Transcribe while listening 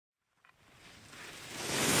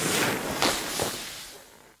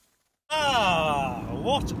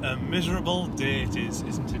What a miserable day it is,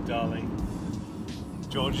 isn't it, darling?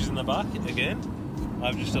 George is in the back again.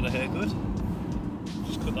 I've just had a haircut.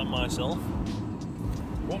 Just cut that myself.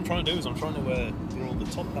 What I'm trying to do is I'm trying to grow the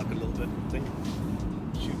top back a little bit. I think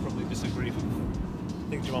she'd probably disagree. I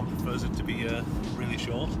think Joanne prefers it to be really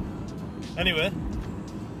short. Anyway,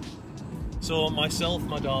 so myself,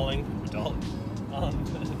 my darling,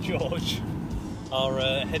 and George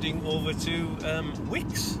are heading over to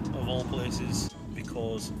Wickes, of all places,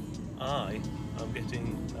 because I am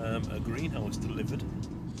getting a greenhouse delivered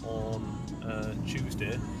on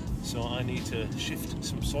Tuesday. So I need to shift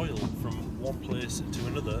some soil from one place to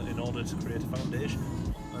another in order to create a foundation.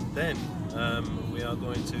 And then we are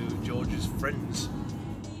going to George's friend's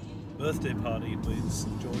birthday party, but it's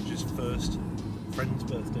George's first friend's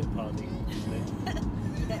birthday party, isn't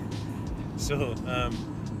it? So,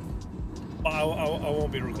 but I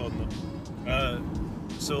won't be recording it.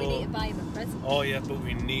 So we need to buy him a present. Oh yeah, but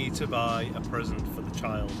we need to buy a present for the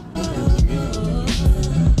child.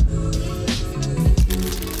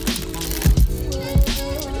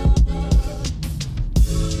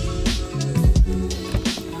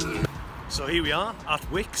 So here we are at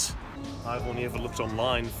Wickes. I've only ever looked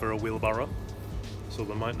online for a wheelbarrow, so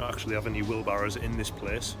they might not actually have any wheelbarrows in this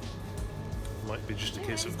place. It might be just a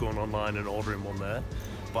case of going online and ordering one there.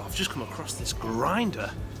 But I've just come across this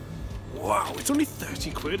grinder. Wow, it's only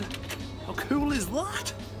 30 quid. How cool is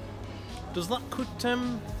that? Does that cut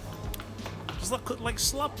like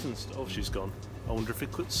slabs and stuff? Oh, she's gone. I wonder if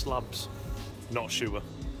it cuts slabs. Not sure.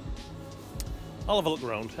 I'll have a look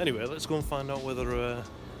around. Anyway, let's go and find out whether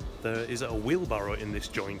there is a wheelbarrow in this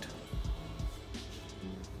joint.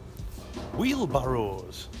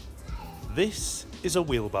 Wheelbarrows. This is a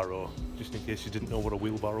wheelbarrow, just in case you didn't know what a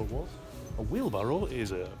wheelbarrow was. A wheelbarrow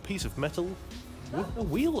is a piece of metal with a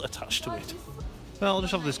wheel attached to it. Well, I'll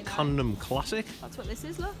just have this Camden Classic. That's what this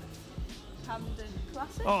is, look. Camden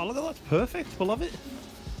Classic. Oh, look at that, perfect, we'll have it.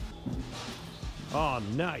 Oh,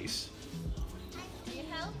 nice. Can you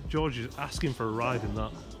help? George is asking for a ride in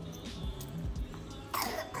that.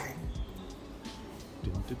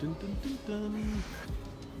 Dun, dun, dun, dun, dun, dun.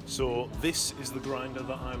 So this is the grinder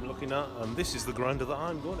that I'm looking at, and this is the grinder that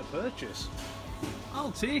I'm going to purchase.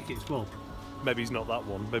 I'll take it. Well, maybe it's not that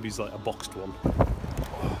one, maybe it's like a boxed one.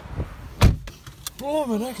 Oh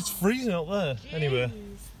my neck, it's freezing out there. Jeez. Anyway,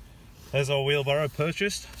 there's our wheelbarrow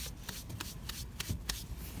purchased.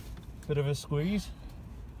 Bit of a squeeze.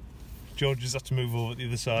 George has had to move over to the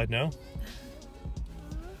other side now.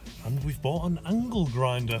 And we've bought an angle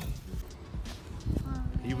grinder.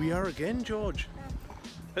 Here we are again, George.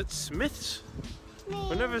 At Smith's.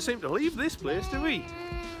 We never seem to leave this place, do we?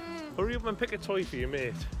 Hurry up and pick a toy for your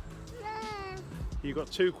mate. You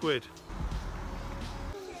got 2 quid.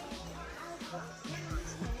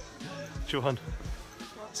 Joanne,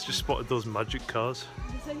 it's just spotted those magic cars.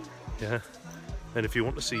 Yeah. And if you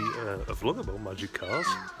want to see a vlog about magic cars,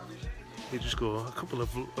 you just go a couple of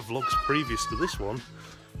vlogs previous to this one,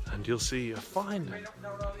 and you'll see a fine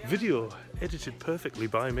video edited perfectly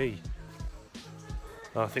by me.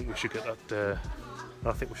 I think we should get that.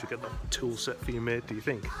 I think we should get that tool set for your mate. Do you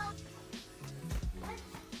think?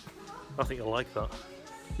 I think you'll like that.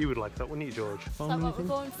 You would like that, wouldn't you, George? Is that what we're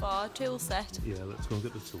going for? Tool set? Yeah, let's go and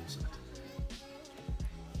get the tool set.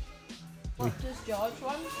 What does George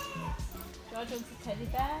want? George wants a teddy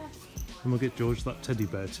bear. And we'll get George that teddy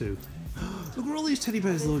bear too. Look at all these teddy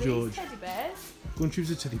bears though, George. Teddy bears? Go and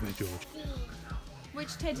choose a teddy bear, George.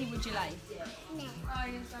 Which teddy would you like?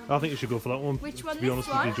 I think you should go for that one. Which one? To be honest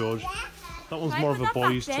with you, George. That one's more of a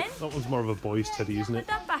boy's. That one's more of a boy's teddy, isn't it? Put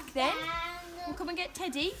that back then. We'll come and get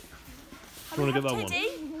Teddy. Do you want to get that Teddy?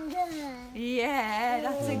 One? Yeah,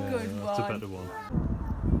 that's a good one. That's a better one.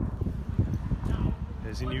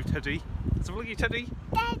 There's your new Teddy. Let's have a look at your Teddy.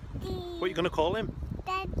 Daddy. What are you going to call him?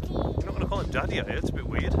 Daddy. You're not going to call him Daddy, are you? It's a bit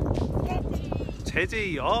weird. Daddy.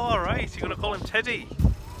 Teddy. All right. You're going to call him Teddy.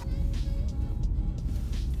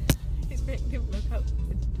 He's making him look out the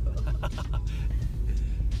window.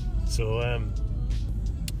 So,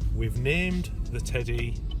 we've named the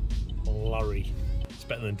Teddy Larry. It's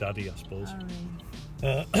better than Daddy, I suppose.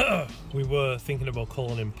 We were thinking about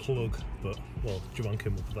calling him Plug, but, well, Joanne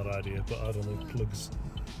came up with that idea, but I don't think Plug's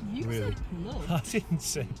You really... said Plug? I didn't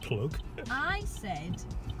say Plug. I said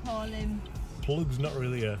call him... Plug's not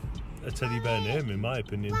really a teddy bear name, in my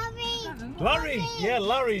opinion. Larry. Larry! Yeah,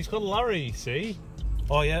 Larry. He's called Larry, see?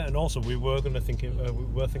 Oh yeah, and also we were thinking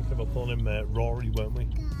about calling him Rory, weren't we?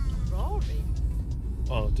 Rory?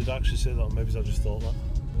 Oh, did I actually say that? Or maybe I just thought that.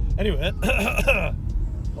 Anyway,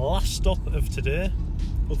 last stop of today,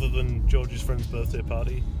 other than George's friend's birthday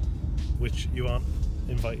party, which you aren't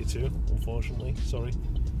invite you to, unfortunately. Sorry.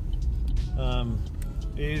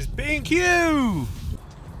 Is B&Q.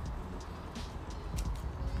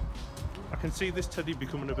 I can see this teddy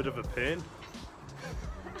becoming a bit of a pain.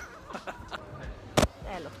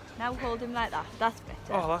 There, look. Now hold him like that. That's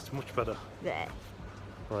better. Oh, that's much better. There.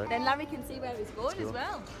 Right. Then Larry can see where he's going as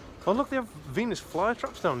well. Oh look, they have Venus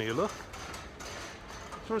flytraps down here, look. Do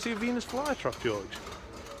you want to see a Venus flytrap, George?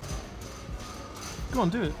 Go on,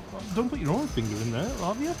 do it. Don't put your own finger in there,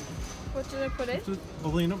 have you? What did I put in?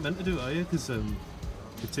 Although you're not meant to do it, are you? Because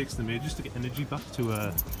it takes the mages to get energy back to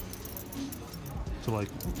like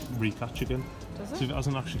recatch again. Does it? So if it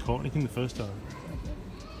hasn't actually caught anything the first time,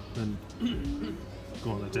 then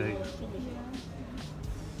go on a day.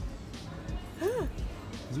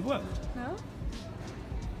 Has it worked? No.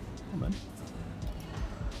 Oh man.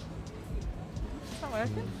 It's not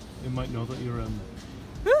working. It might know that you're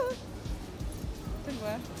Didn't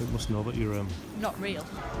work. It must know that you're Not real.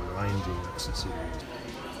 grinding ecstasy.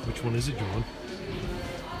 Which one is it, John?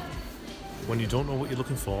 When you don't know what you're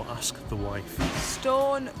looking for, ask the wife.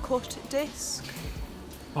 Stone cut disc.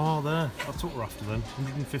 Oh, there. That's what we're after then.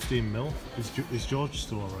 115mm. Is George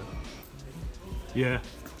still alright? Yeah.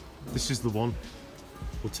 This is the one.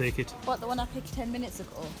 We'll take it. What, the one I picked 10 minutes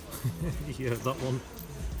ago? Yeah, that one.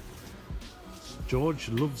 George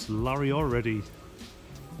loves Larry already.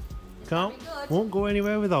 Won't go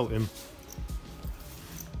anywhere without him.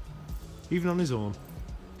 Even on his own.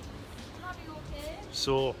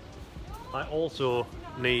 So, I also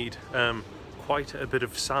need quite a bit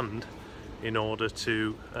of sand in order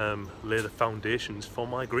to lay the foundations for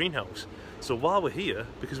my greenhouse. So while we're here,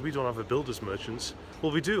 because we don't have a builder's merchants,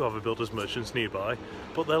 well, we do have a builder's merchants nearby,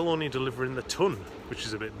 but they'll only deliver in the ton, which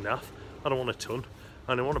is a bit naff. I don't want a ton,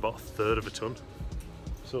 and I want about 1/3 of a ton.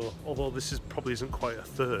 So, although this probably isn't quite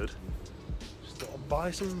 1/3, just thought I'd buy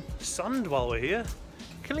some sand while we're here.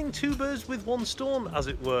 Killing two birds with one stone, as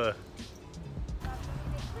it were.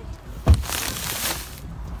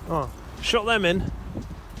 Oh, shot them in.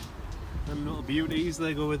 Them little beauties,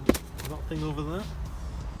 they go with that thing over there.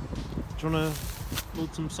 Do you want to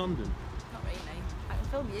load some sand in? Not really. I can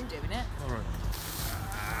film you doing it. Alright.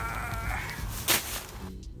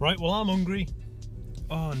 Right, well, I'm hungry.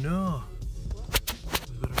 Oh no.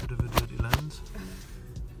 We've got a bit of a dirty lens.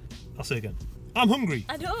 I'll say again. I'm hungry.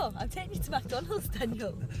 I know. I'm taking you to McDonald's,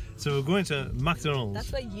 Daniel. So we're going to McDonald's.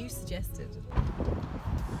 That's what you suggested.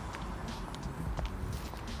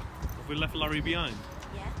 Have we left Larry behind?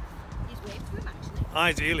 Yeah. He's waved to him, actually.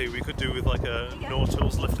 Ideally, we could do with like a no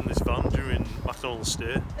tools left in this van during McDonald's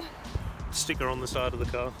stay. Sticker on the side of the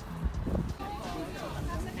car.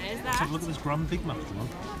 There's Let's that. have a look at this grand Big Mac, come on.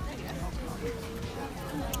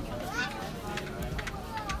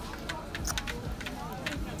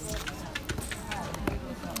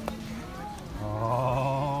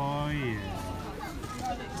 Oh yeah.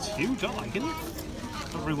 It's huge, I like it.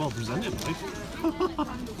 It's not very well presented, like.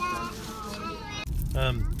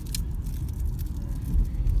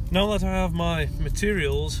 Now that I have my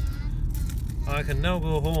materials, I can now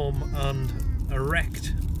go home and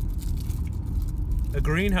erect a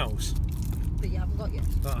greenhouse. But you haven't got yet.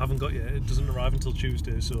 That I haven't got yet. It doesn't arrive until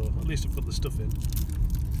Tuesday, so at least I've got the stuff in.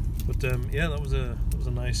 But yeah, that was a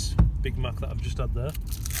nice Big Mac that I've just had there.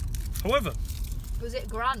 However, Was it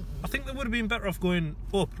grand? I think they would have been better off going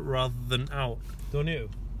up rather than out. Don't you?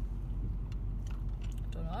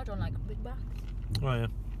 Don't know. I don't like a Big Mac. Oh yeah.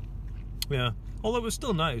 Yeah. Although it was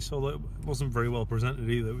still nice, although it wasn't very well presented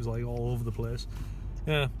either. It was like all over the place.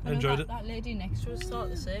 Yeah, I enjoyed it. That lady next to us thought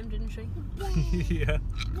the same, didn't she? Yeah.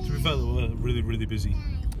 To be fair, they were really, really busy.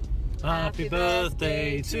 Happy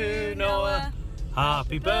birthday to Noah.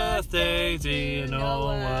 Happy birthday, dear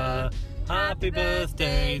Noah. Happy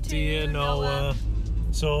birthday, dear Noah.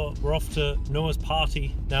 So we're off to Noah's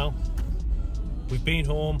party now. We've been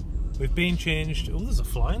home. We've been changed. Oh, there's a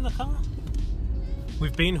fly in the car.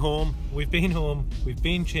 We've been home. We've been home. We've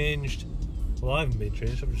been changed. Well, I haven't been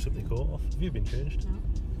changed. I've just took my coat off. Have you been changed?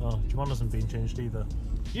 No. Oh, Juwan hasn't been changed either.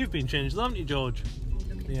 You've been changed, haven't you, George?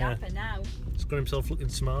 Looking dapper now. He's got himself looking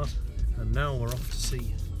smart. And now we're off to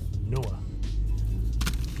see Noah.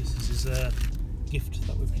 This is his gift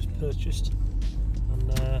that we've just purchased.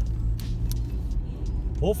 And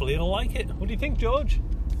hopefully he'll like it. What do you think, George?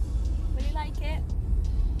 Will you like it?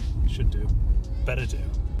 Should do. Better do.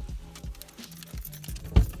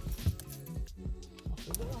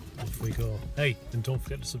 Off we go. Hey, and don't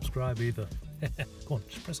forget to subscribe either. Go on,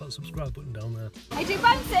 just press that subscribe button down there. Hey, do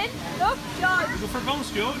bouncing. Look, George. Go for a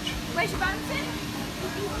bounce, George. Where's your bouncing?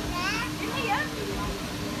 In here.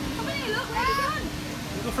 Come in here, look, where you going?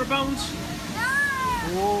 Go for a bounce.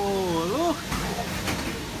 Whoa, look.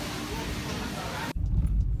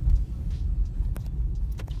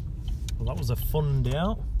 that was a fun day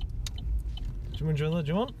out. Did you enjoy that,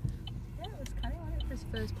 John? Yeah, it was canny, wasn't it, for his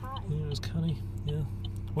first party? Yeah, it was canny, yeah.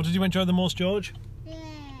 What did you enjoy the most, George?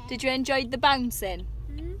 Did you enjoy the bouncing?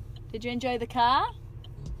 Did you enjoy the car?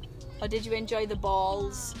 Or did you enjoy the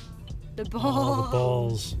balls? The balls. Oh, the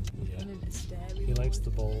balls. Yeah. He likes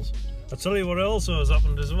the balls. I'll tell you what also has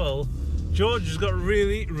happened as well. George has got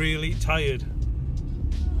really, really tired.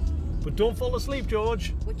 But don't fall asleep,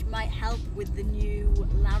 George. Which might help with the new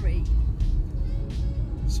Larry.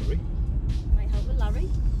 Sorry? Might help with Larry.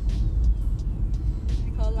 Can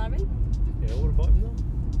you call Larry? Yeah, what about him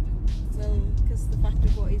though? Well, because the fact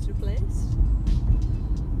of what he's replaced.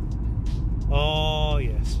 Oh,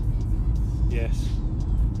 yes. Yes.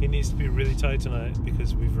 He needs to be really tired tonight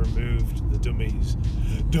because we've removed the dummies.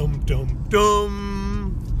 Dum dum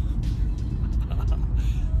dum!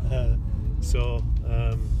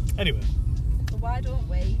 Anyway. So why don't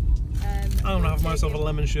we... I'm going to have myself a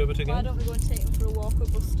lemon sherbet again. Why don't we go and take him for a walk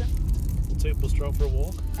at Buster? We'll take Buster out for a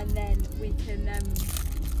walk. And then we can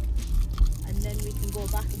go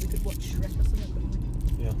back and we could watch Shrek or something,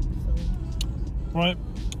 couldn't we? Yeah. Film. Right.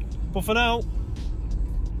 But for now,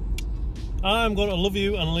 I'm going to love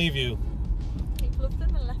you and leave you. You've loved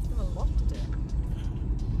them and left them a lot to do.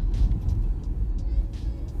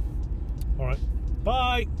 Alright.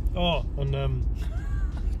 Bye! Oh, and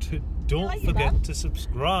don't like your forget mum? to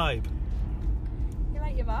subscribe. You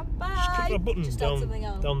like your mum? Bye! Just click that button Just add something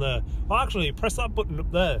else. down there. Well, actually, press that button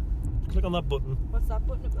up there. Click on that button. What's that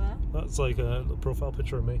button up there? That's like a little profile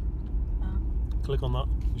picture of me. Oh. Click on that.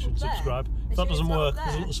 You should Up there? subscribe. If Is that it doesn't not work, there?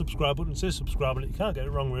 there's a little subscribe button. It says subscribe, and you can't get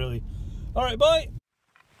it wrong, really. Alright, bye!